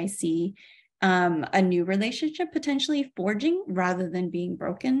way that I see a new relationship potentially forging rather than being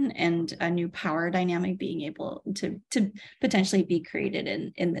broken, and a new power dynamic being able to potentially be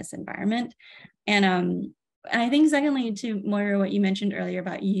created in this environment. And I think secondly, to Moira, what you mentioned earlier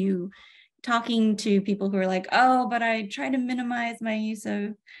about you talking to people who are like, oh, but I try to minimize my use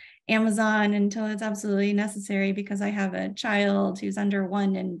of Amazon until it's absolutely necessary because I have a child who's under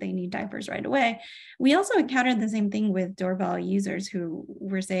 1 and they need diapers right away. We also encountered the same thing with doorbell users who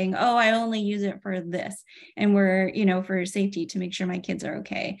were saying, oh, I only use it for this, and we're, for safety to make sure my kids are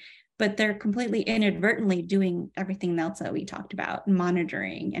okay. But they're completely inadvertently doing everything else that we talked about,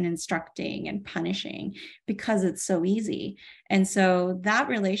 monitoring and instructing and punishing, because it's so easy. And so that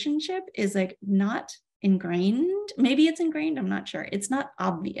relationship is like not ingrained. Maybe it's ingrained, I'm not sure. It's not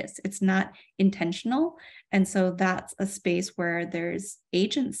obvious, it's not intentional. And so that's a space where there's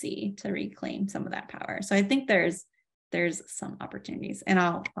agency to reclaim some of that power. So I think there's some opportunities, and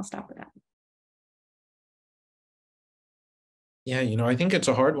I'll stop with that. Yeah, I think it's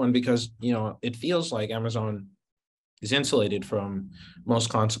a hard one because, it feels like Amazon is insulated from most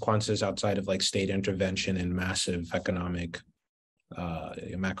consequences outside of like state intervention and massive macroeconomic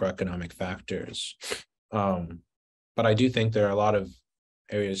factors. But I do think there are a lot of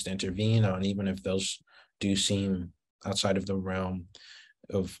areas to intervene on, even if those do seem outside of the realm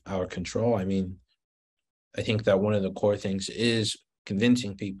of our control. I mean, I think that one of the core things is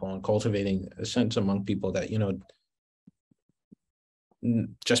convincing people and cultivating a sense among people that,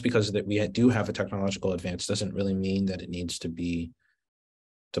 just because that we do have a technological advance doesn't really mean that it needs to be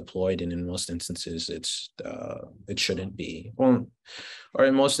deployed, and in most instances it shouldn't be. Well, or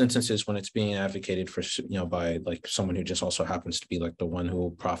in most instances when it's being advocated for, by like someone who just also happens to be like the one who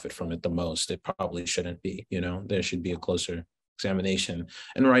will profit from it the most, it probably shouldn't be. There should be a closer examination.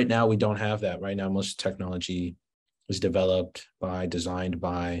 And right now we don't have that. Right now most technology is developed by, designed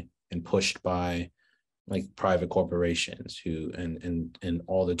by, and pushed by like private corporations who, and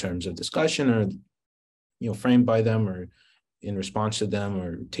all the terms of discussion are framed by them or in response to them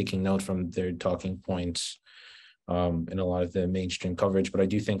or taking note from their talking points in a lot of the mainstream coverage. But I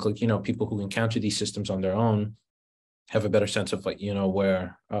do think people who encounter these systems on their own have a better sense of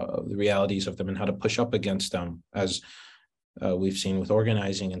where the realities of them and how to push up against them, as we've seen with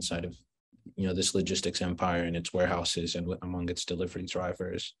organizing inside of this logistics empire and its warehouses and among its delivery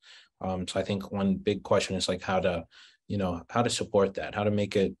drivers. So I think one big question is how to support that, how to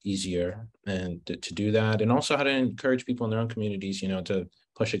make it easier and to do that, and also how to encourage people in their own communities, to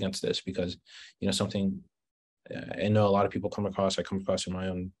push against this, because, something I know a lot of people I come across in my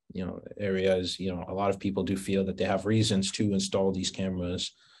own, areas, a lot of people do feel that they have reasons to install these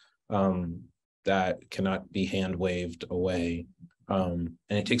cameras that cannot be hand waved away. And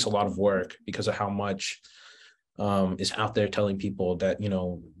it takes a lot of work because of how much is out there telling people that,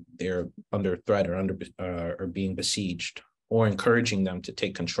 they're under threat or being besieged, or encouraging them to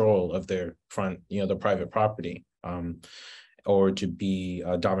take control of their their private property, or to be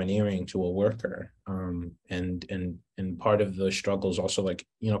domineering to a worker. And part of the struggle is also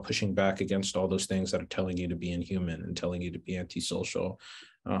pushing back against all those things that are telling you to be inhuman and telling you to be antisocial,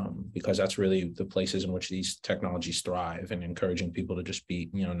 because that's really the places in which these technologies thrive, and encouraging people to just be,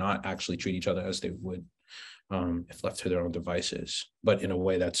 not actually treat each other as they would if left to their own devices, but in a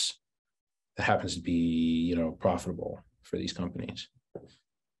way that happens to be, profitable for these companies.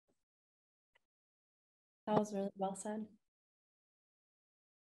 That was really well said.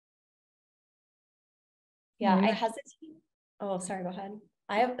 Yeah, I hesitate. Oh, sorry, go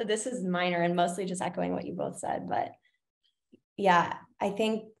ahead. This is minor and mostly just echoing what you both said, but yeah, I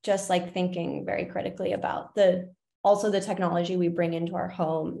think just thinking very critically about also the technology we bring into our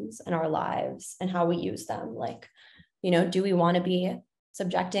homes and our lives and how we use them. Do we want to be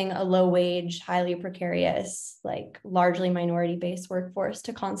subjecting a low wage, highly precarious, largely minority-based workforce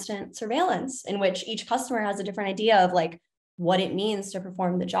to constant surveillance, in which each customer has a different idea of what it means to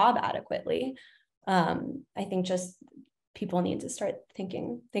perform the job adequately? I think just people need to start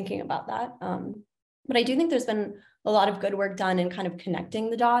thinking about that. But I do think there's been a lot of good work done in kind of connecting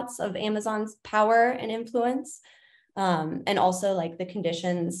the dots of Amazon's power and influence. And also the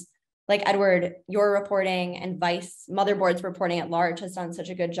conditions, Edward, your reporting and Vice Motherboard's reporting at large has done such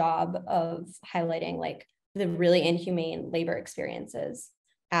a good job of highlighting the really inhumane labor experiences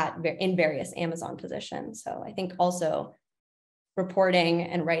in various Amazon positions. So I think also reporting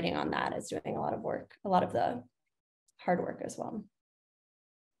and writing on that is doing a lot of work, a lot of the hard work as well.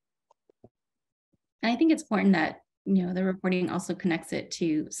 I think it's important that, the reporting also connects it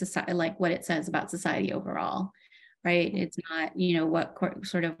to society, what it says about society overall, right? It's not, what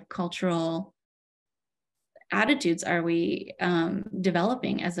sort of cultural attitudes are we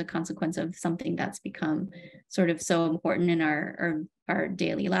developing as a consequence of something that's become sort of so important in our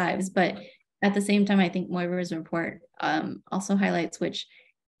daily lives. But at the same time, I think Moira's report also highlights, which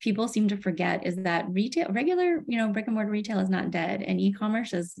people seem to forget, is that regular, brick and mortar retail is not dead, and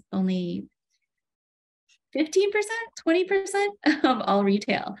e-commerce is only 15%, 20% of all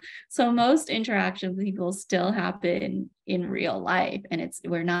retail. So most interactions with people still happen in real life, and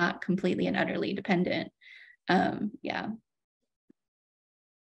we're not completely and utterly dependent. Yeah.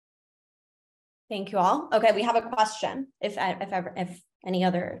 Thank you all. Okay, we have a question. If any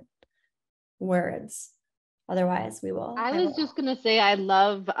other words, otherwise we will. I was just gonna say I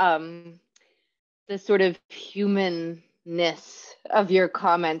love the sort of humanness of your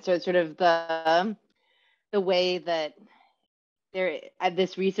comments, or sort of the way that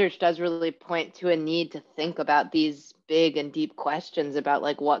this research does really point to a need to think about these big and deep questions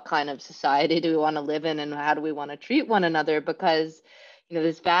about what kind of society do we want to live in, and how do we want to treat one another, because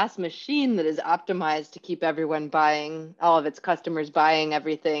this vast machine that is optimized to keep everyone buying, all of its customers buying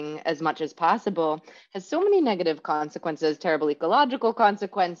everything as much as possible, has so many negative consequences, terrible ecological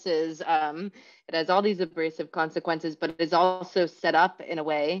consequences. It has all these abrasive consequences, but it is also set up in a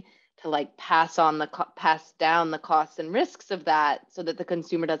way to pass down the costs and risks of that, so that the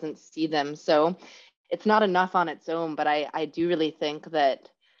consumer doesn't see them. So it's not enough on its own, but I do really think that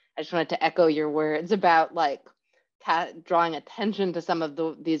I just wanted to echo your words about drawing attention to some of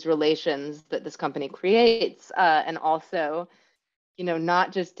these relations that this company creates, and also,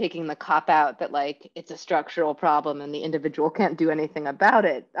 not just taking the cop out that like it's a structural problem and the individual can't do anything about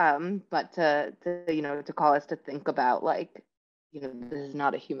it, but to call us to think about like, this is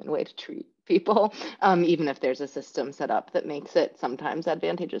not a human way to treat people, even if there's a system set up that makes it sometimes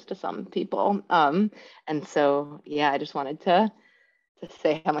advantageous to some people. And so, yeah, I just wanted to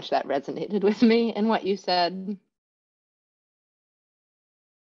say how much that resonated with me and what you said.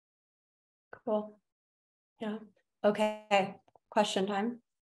 Cool. Yeah. Okay. Question time.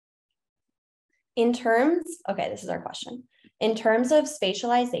 This is our question. In terms of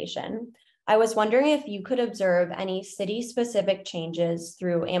spatialization, I was wondering if you could observe any city-specific changes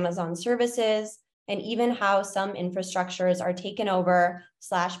through Amazon services and even how some infrastructures are taken over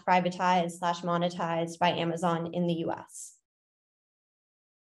 / privatized / monetized by Amazon in the US.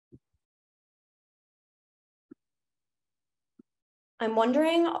 I'm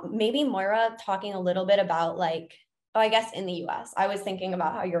wondering, maybe Moira talking a little bit about like, I guess in the US, I was thinking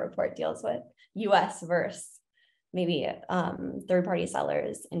about how your report deals with US versus maybe third-party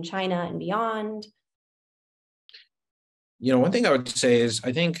sellers in China and beyond. One thing I would say is,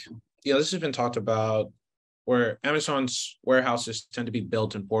 I think, this has been talked about, where Amazon's warehouses tend to be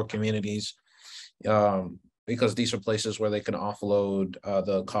built in poor communities, because these are places where they can offload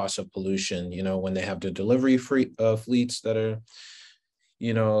the cost of pollution, when they have the delivery fleets that are,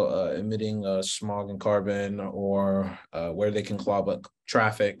 emitting smog and carbon, or where they can clog up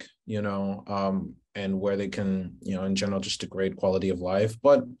traffic, and where they can, in general, just degrade quality of life.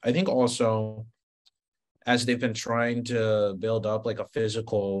 But I think also, as they've been trying to build up like a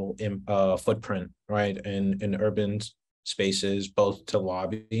physical footprint, right, in urban spaces, both to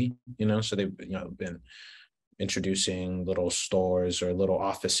lobby, so they've been introducing little stores or little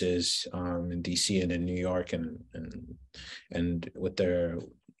offices in DC and in New York, and with their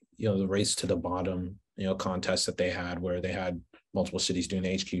the race to the bottom contest that they had, where they had multiple cities doing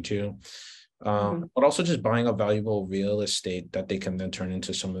HQ too, but also just buying up valuable real estate that they can then turn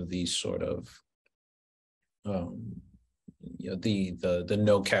into some of these sort of the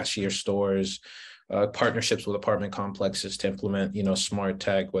no cashier stores, partnerships with apartment complexes to implement smart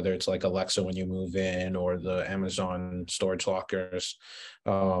tech, whether it's like Alexa when you move in, or the Amazon storage lockers,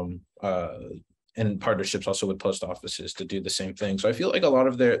 and partnerships also with post offices to do the same thing. So I feel like a lot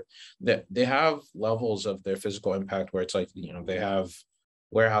of they have levels of their physical impact where it's like they have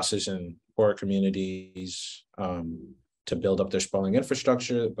warehouses in poor communities to build up their sprawling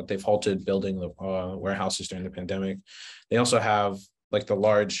infrastructure, but they've halted building the warehouses during the pandemic. They also have like the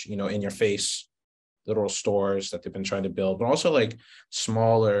large, in your face little stores that they've been trying to build, but also like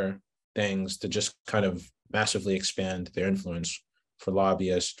smaller things to just kind of massively expand their influence for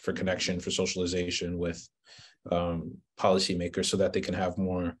lobbyists, for connection, for socialization with policymakers, so that they can have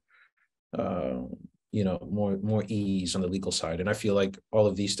more, more ease on the legal side. And I feel like all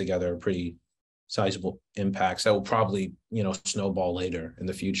of these together are pretty sizable impacts that will probably, snowball later in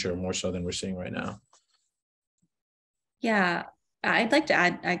the future, more so than we're seeing right now. Yeah, I'd like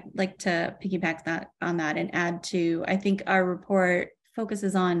to piggyback on that and add to, I think our report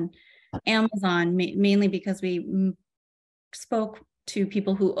focuses on Amazon mainly because we spoke to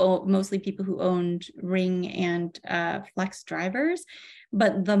mostly people who owned Ring and Flex drivers,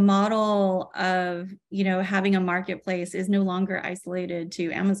 but the model of having a marketplace is no longer isolated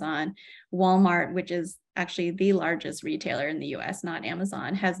to Amazon. Walmart, which is actually the largest retailer in the US, not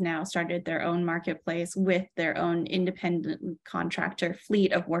Amazon, has now started their own marketplace with their own independent contractor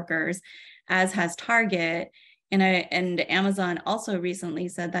fleet of workers, as has Target. And Amazon also recently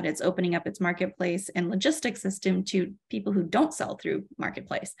said that it's opening up its marketplace and logistics system to people who don't sell through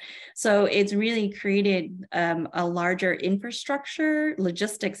marketplace. So it's really created a larger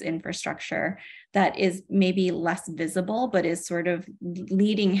logistics infrastructure that is maybe less visible, but is sort of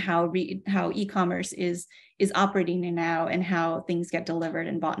leading how e-commerce is operating now, and how things get delivered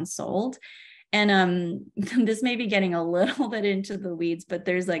and bought and sold. And this may be getting a little bit into the weeds, but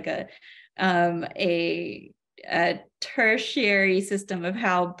there's like a tertiary system of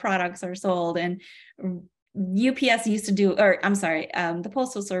how products are sold. And UPS used to do, the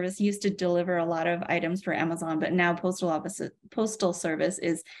Postal Service used to deliver a lot of items for Amazon, but now Postal Service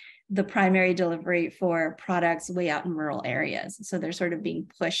is the primary delivery for products way out in rural areas. So they're sort of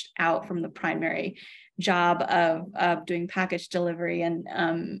being pushed out from the primary job of doing package delivery, and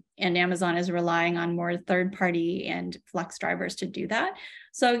Amazon is relying on more third-party and flex drivers to do that.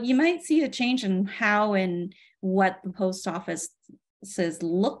 So you might see a change in how and what the post offices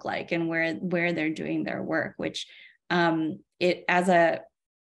look like and where they're doing their work, which it as a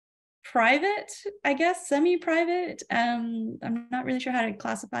private, I guess, semi-private, I'm not really sure how to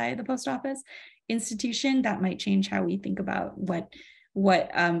classify the post office institution, that might change how we think about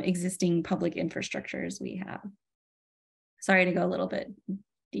what existing public infrastructures we have. Sorry to go a little bit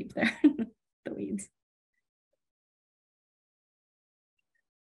deep there, the weeds.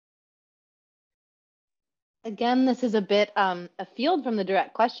 Again, this is a bit afield from the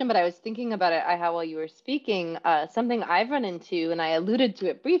direct question, but I was thinking about it, while you were speaking. Something I've run into, and I alluded to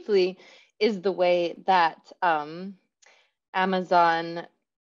it briefly, is the way that Amazon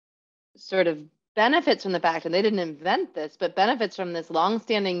sort of benefits from the fact, and they didn't invent this, but benefits from this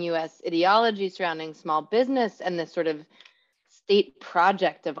longstanding US ideology surrounding small business and this sort of state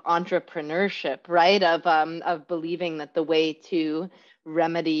project of entrepreneurship, right? Of believing that the way to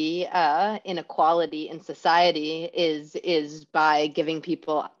remedy inequality in society is by giving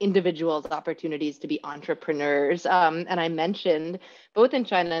individuals opportunities to be entrepreneurs. And I mentioned both in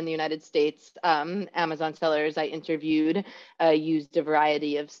China and the United States, Amazon sellers I interviewed used a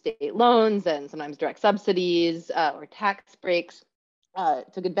variety of state loans and sometimes direct subsidies or tax breaks.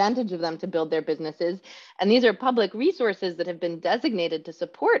 Took advantage of them to build their businesses. And these are public resources that have been designated to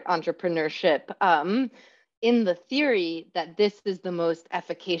support entrepreneurship in the theory that this is the most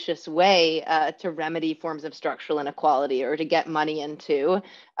efficacious way to remedy forms of structural inequality or to get money into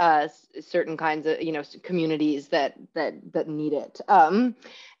certain kinds of communities that need it.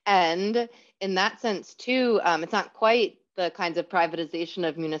 And in that sense, too, it's not quite the kinds of privatization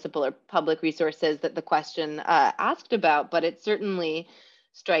of municipal or public resources that the question asked about, but it certainly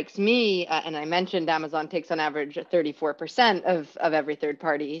strikes me, and I mentioned Amazon takes on average 34% of every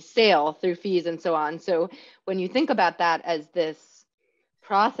third-party sale through fees and so on. So when you think about that as this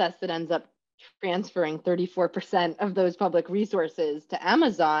process that ends up transferring 34% of those public resources to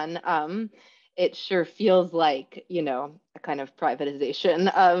Amazon, it sure feels like, a kind of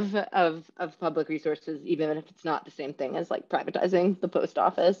privatization of public resources, even if it's not the same thing as like privatizing the post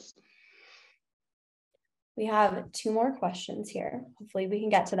office. We have 2 more questions here. Hopefully we can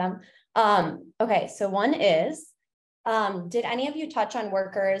get to them. Okay, so one is, did any of you touch on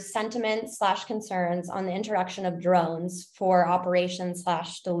workers' sentiment / concerns on the introduction of drones for operations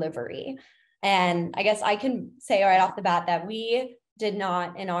 / delivery? And I guess I can say right off the bat that we did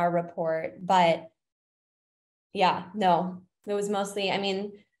not in our report, but yeah, no, it was mostly,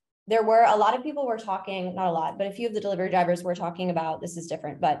 there were a lot of people were talking, not a lot, but a few of the delivery drivers were talking about, this is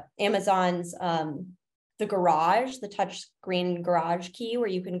different, but Amazon's, the garage, the touch screen garage key where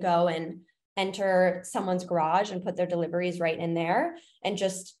you can go and enter someone's garage and put their deliveries right in there. And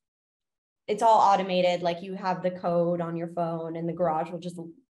just, it's all automated. Like you have the code on your phone and the garage will just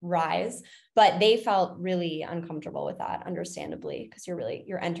rise. But they felt really uncomfortable with that, understandably, because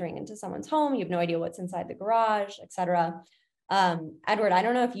you're entering into someone's home. You have no idea what's inside the garage, etc. Edward, I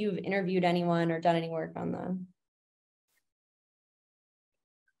don't know if you've interviewed anyone or done any work on them.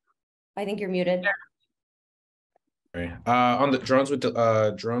 I think you're muted. On the drones with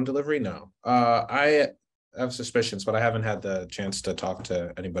drone delivery, no. I have suspicions, but I haven't had the chance to talk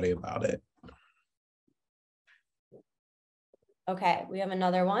to anybody about it. Okay, we have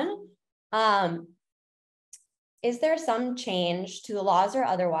another one. Is there some change to the laws or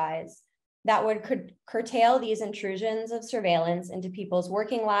otherwise that would curtail these intrusions of surveillance into people's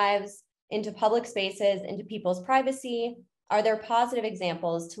working lives, into public spaces, into people's privacy? Are there positive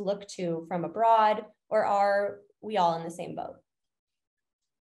examples to look to from abroad, or are we all in the same boat?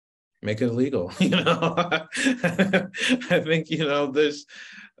 Make it illegal. I think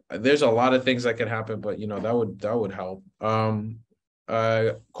there's a lot of things that could happen, but that would help.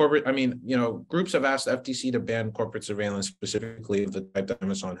 Corporate, groups have asked FTC to ban corporate surveillance, specifically of the type that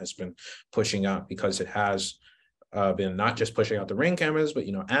Amazon has been pushing out, because it has been not just pushing out the Ring cameras, but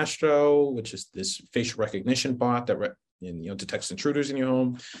Astro, which is this facial recognition bot that detects intruders in your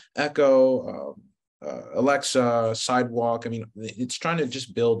home, Echo, Alexa, Sidewalk. It's trying to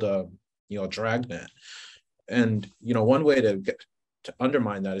just build a dragnet, and one way to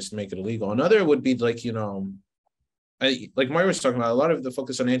undermine that is to make it illegal. Another would be like Moira was talking about, a lot of the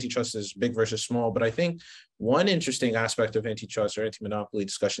focus on antitrust is big versus small, but I think one interesting aspect of antitrust or anti-monopoly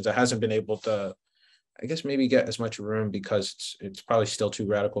discussions that hasn't been able to, I guess, maybe get as much room because it's probably still too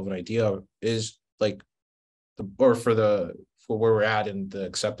radical of an idea, is for where we're at in the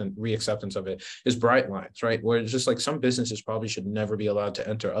reacceptance of it, is bright lines, right? Where it's just like some businesses probably should never be allowed to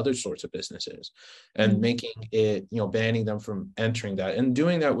enter other sorts of businesses, and making it, banning them from entering that, and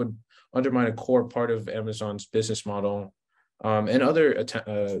doing that would undermine a core part of Amazon's business model, and other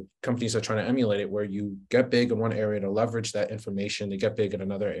companies are trying to emulate it, where you get big in one area to leverage that information to get big in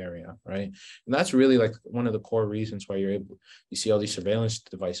another area, right? And that's really like one of the core reasons why you see all these surveillance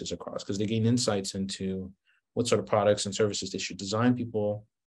devices across, because they gain insights into what sort of products and services they should design people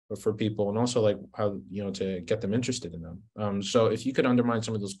or for people, and also like how, you know, to get them interested in them. So if you could undermine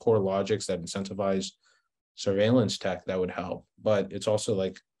some of those core logics that incentivize surveillance tech, that would help. But it's also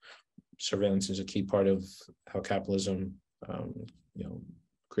like surveillance is a key part of how capitalism you know,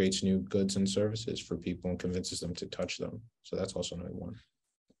 creates new goods and services for people and convinces them to touch them. So that's also another one.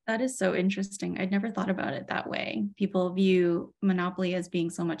 That is so interesting. I'd never thought about it that way. People view monopoly as being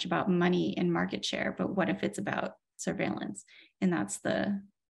so much about money and market share, but what if it's about surveillance? And that's the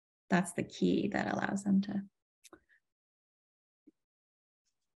key that allows them to.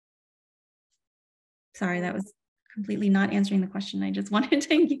 Sorry, that was completely not answering the question. I just wanted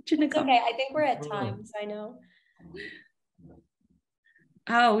to engage in a conversation. Okay, I think we're at time, so I know.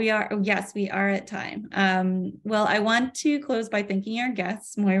 Oh, we are. Yes, we are at time. Well, I want to close by thanking our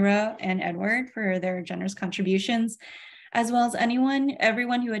guests, Moira and Edward, for their generous contributions, as well as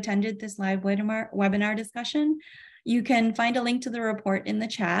everyone who attended this live webinar discussion. You can find a link to the report in the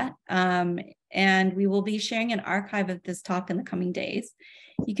chat, and we will be sharing an archive of this talk in the coming days.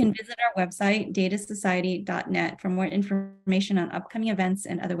 You can visit our website, datasociety.net, for more information on upcoming events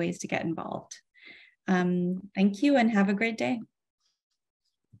and other ways to get involved. Thank you and have a great day.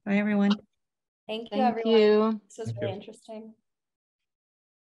 Bye, everyone. Thank you, everyone. This was really interesting.